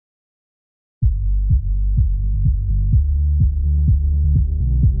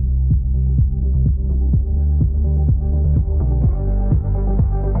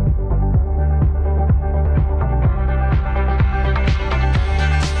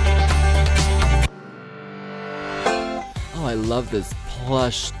I love this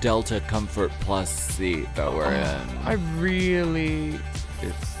plush Delta Comfort Plus seat that we're in. I really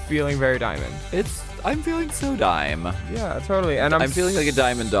feeling very diamond. I'm feeling so dime. Yeah, totally. And I'm feeling like a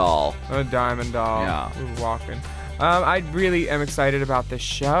diamond doll. A diamond doll. Yeah. We're walking. I really am excited about this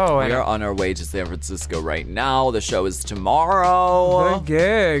show. We are on our way to San Francisco right now. The show is tomorrow. The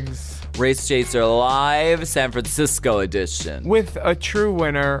gigs. Race Chaser Live, San Francisco edition. With a true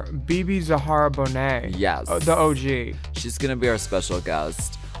winner, Bibi Zahara Bonet. Yes. The OG. She's going to be our special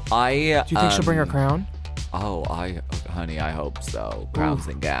guest. Do you think she'll bring her crown? Oh, honey, I hope so. Crowns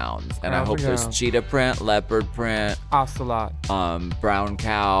and gowns. And I Crowns hope and there's gowns. cheetah print, leopard print, Ocelot. brown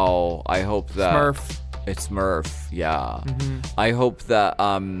cow. I hope that... Smurf. It's Smurf, yeah. Mm-hmm. I hope that,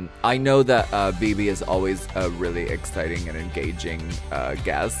 I know that Bibi is always a really exciting and engaging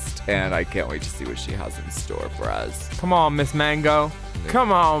guest, and I can't wait to see what she has in store for us. Come on, Miss Mango.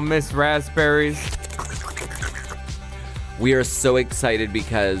 Come on, Miss Raspberries. We are so excited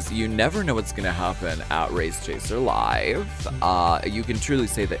because you never know what's going to happen at Race Chaser Live. You can truly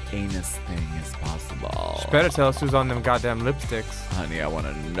say the anus thing is possible. Better tell us who's on them goddamn lipsticks. Honey, I want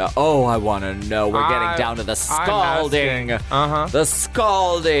to know. Oh, I want to know. We're getting down to the scalding. The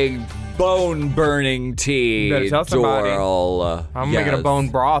scalding, bone-burning tea. You better tell somebody. Doral. I'm making a bone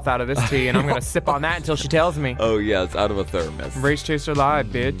broth out of this tea, and I'm going to sip on that until she tells me. Oh, yes, out of a thermos. Race Chaser Live,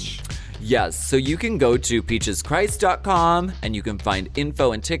 bitch. Yes, so you can go to peacheschrist.com and you can find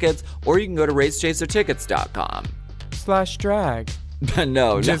info and tickets, or you can go to racechasertickets.com. /drag.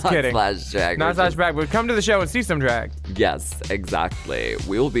 No, Just not kidding. /drag. Not /drag, but come to the show and see some drag. Yes, exactly.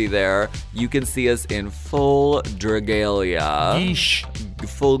 We'll be there. You can see us in full dragalia. Yeesh.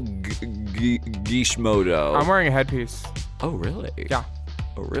 Full geesh modo. I'm wearing a headpiece. Oh, really? Yeah.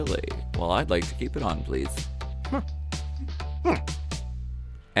 Oh, really? Well, I'd like to keep it on, please.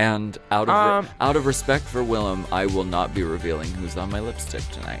 And out of respect for Willem, I will not be revealing who's on my lipstick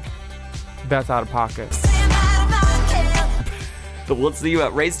tonight. That's out of pocket. But we'll see you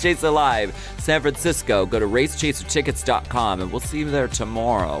at Race Chaser Live, San Francisco. Go to racechasertickets.com, and we'll see you there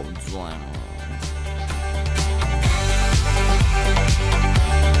tomorrow.